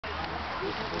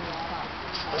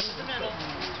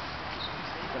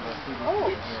Oh,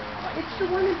 it's the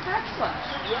one in Patsy.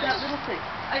 That little thing.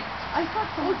 I thought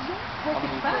someone broke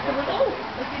its back. I'm like, oh,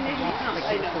 like they made me jump.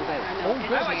 I know.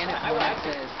 Janet wanted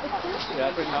the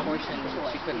first portion,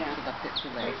 she couldn't conduct it 2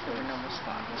 legs. There were no more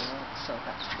spots. So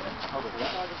that's good. Oh, good.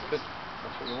 Good.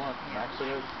 That's what you want. Max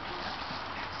it is.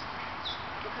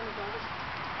 What kind of dog is it?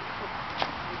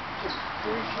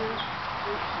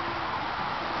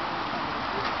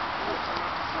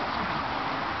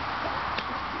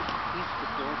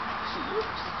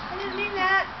 I didn't mean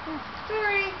that.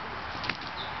 Sorry.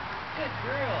 Good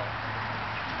girl.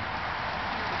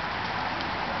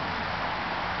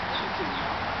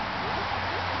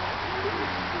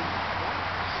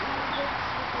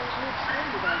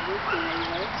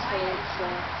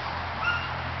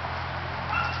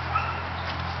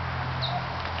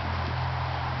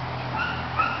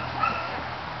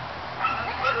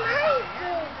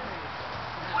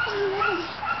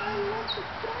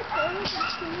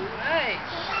 Right.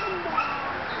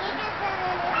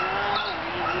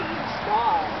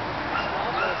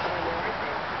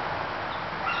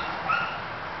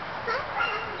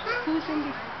 Who's in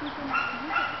the There's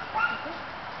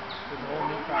a whole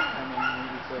new crop coming.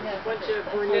 Maybe A bunch of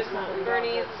Bernese mountain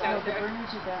Bernies. No, the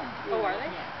Bernese are done. Oh, are they?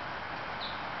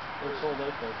 they're sold out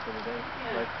though for the day.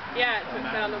 Like, Yeah, it's been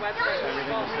on the website.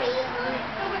 everything is sold.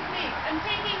 Yeah. Go with me. I'm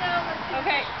taking over.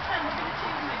 Okay. Come, we're gonna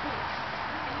change my boots.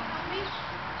 Can you come with me?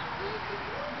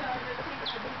 No, I'm gonna take my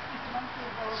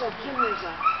boots. So Kim, there's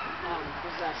a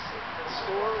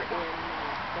store in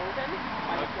Bolton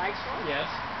by the flag store. Yes.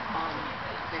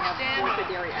 They have Fourth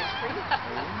Dairy ice cream.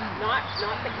 Not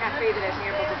the cafe that has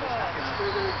hamburgers and stuff. It's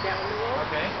further down the road.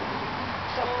 Okay.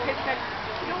 So Kit said,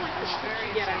 you know, like the scoop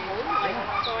you get at home. Like,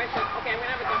 so I said, okay, I'm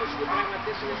gonna have a double scoop, and I want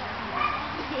this and this.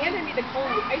 He handed me the cone.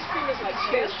 The ice cream is like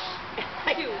this.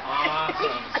 I do.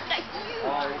 Awesome.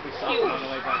 Oh, we'll be stopping on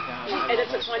the way back down. And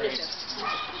it's a Tanya chip.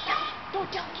 Don't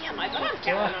tell Kim. I thought I'm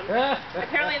telling him.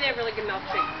 Apparently they have really good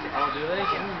milkshakes. Oh, do they?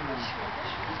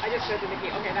 I just said to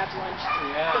Nikki, okay, that's lunch.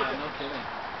 Yeah, no kidding.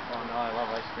 Oh no, I love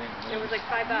ice cream. It was like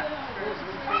 $5. Go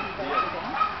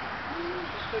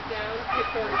down,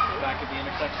 Back at the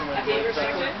intersection with The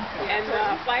intersection, and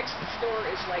the flag store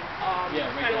is like yeah,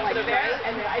 right kind of like there. there,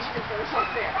 and the ice cream store is up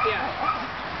there.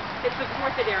 Yeah. It's the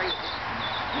Fourth Dairy.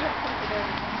 Yeah.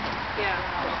 Yeah.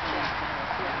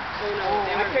 Oh no,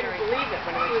 they I were couldn't very, believe it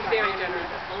when he was very generous.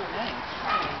 Oh, nice.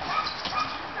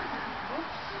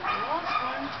 Lost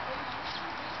one.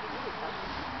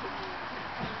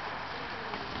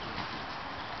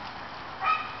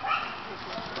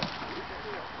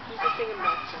 He's just thinking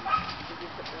about some.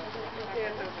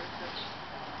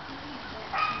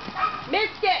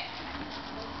 Missed it!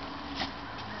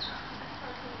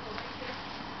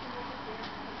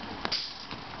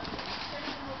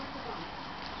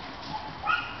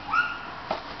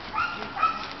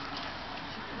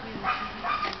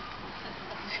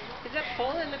 Is that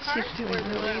Paul in the car? She's doing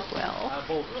really well.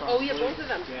 Both. Oh, yeah, both of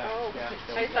them. Yeah, Oh, yeah.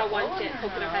 I saw one poking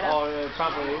her head up. Oh,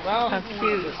 probably. Well, How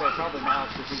cute. Probably not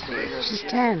because he's bigger. She's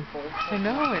 10. I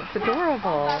know, it's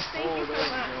adorable. Oh, there you go.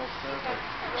 Perfect.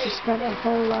 She spent her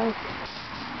whole life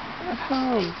at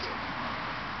home.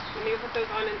 Maybe put those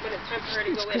on when it's time for her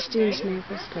to go in. Christine's Okay?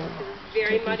 neighbor's girl. It's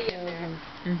very muddy in there.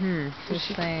 Mm-hmm. She's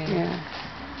saying. Yeah.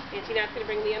 Auntie Nat's gonna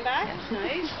bring Liam back?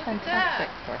 Nice. Fantastic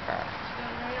for her.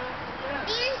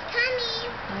 Ian's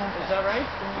coming. Is that right?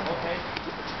 Okay.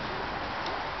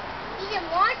 He's a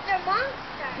monster.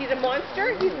 He's a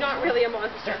monster? He's not really a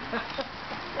monster.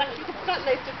 It's not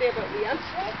nice to say about Liam.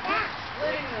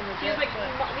 She's like,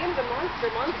 Liam's a monster.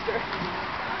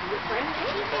 He's a friend?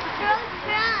 He's a troll.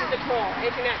 He's a troll.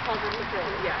 Auntie Nat calls him a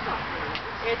troll. Yeah.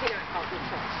 Auntie Nat calls him a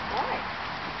troll. Why?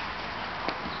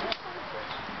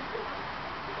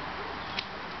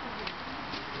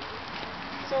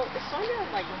 So is Sonia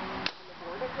like on the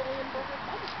board of the William Burger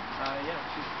Club? Yeah,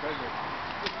 she's treasurer.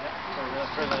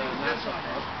 Yeah, for the national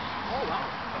club. Oh wow.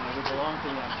 We belong to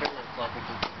the Ontario club, which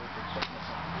is putting us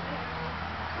on.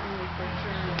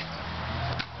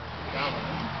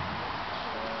 Government.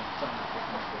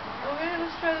 Okay,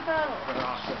 let's try the paddle. But our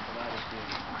offset for that is the.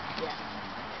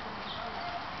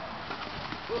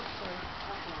 Yeah. Oops, sorry.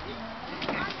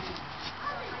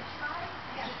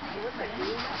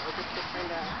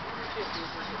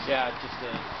 Yeah, just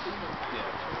yeah.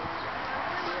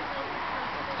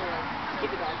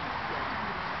 Keep the dog.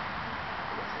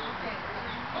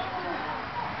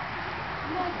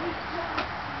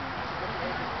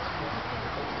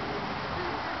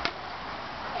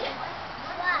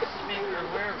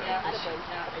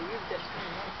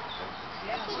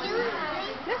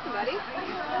 Listen, buddy.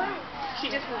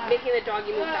 She's just making the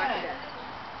doggy move back a bit.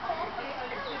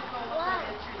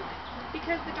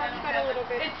 Because the dog got a little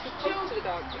bit too close to the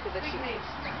dog because of she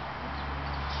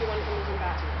wanted to move him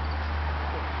back.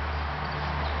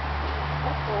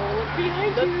 Uh-oh, look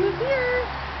behind you. Who's here?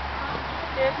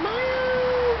 There's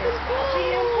Maya. There's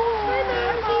Poppy and Paul. Hi,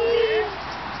 Poppy.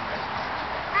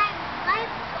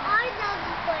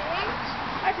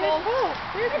 Hi, Paul.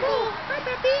 There's Paul. Hi,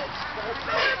 Poppy. Hi,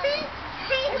 Poppy.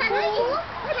 Hi, Paul.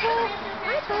 Hi, Paul.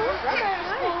 Hi, Paul. Hi.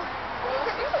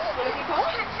 Want to see Paul?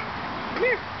 Come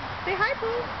here. Say hi,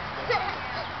 Paul.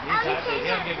 He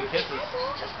don't give you kisses.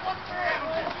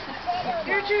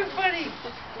 You're too funny.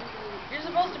 You're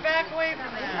supposed to back away from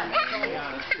that.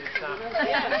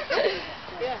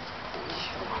 Yeah.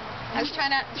 I was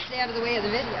trying not to stay out of the way of the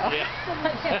video. Yeah.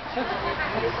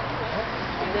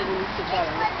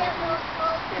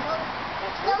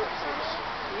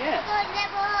 Yes.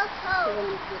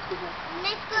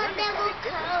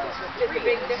 It's a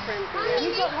big difference. Yeah,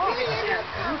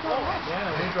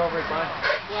 we drove right by.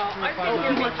 Well, I've been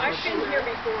here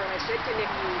before, and I said to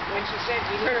Nikki, when she said,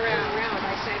 you turn around,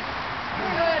 I said,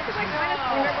 good, because I kind of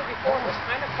remember before it was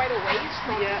kind of quite a ways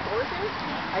from Oregon.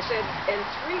 I said, and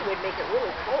 3 would make it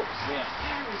really close. Yeah.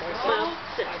 So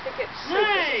I think it's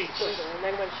Nice. closer. And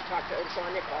then when she talked to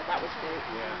Sonia, that was great.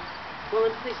 Yeah. Well,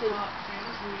 I'm pleased.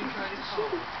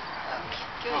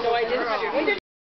 No, I didn't.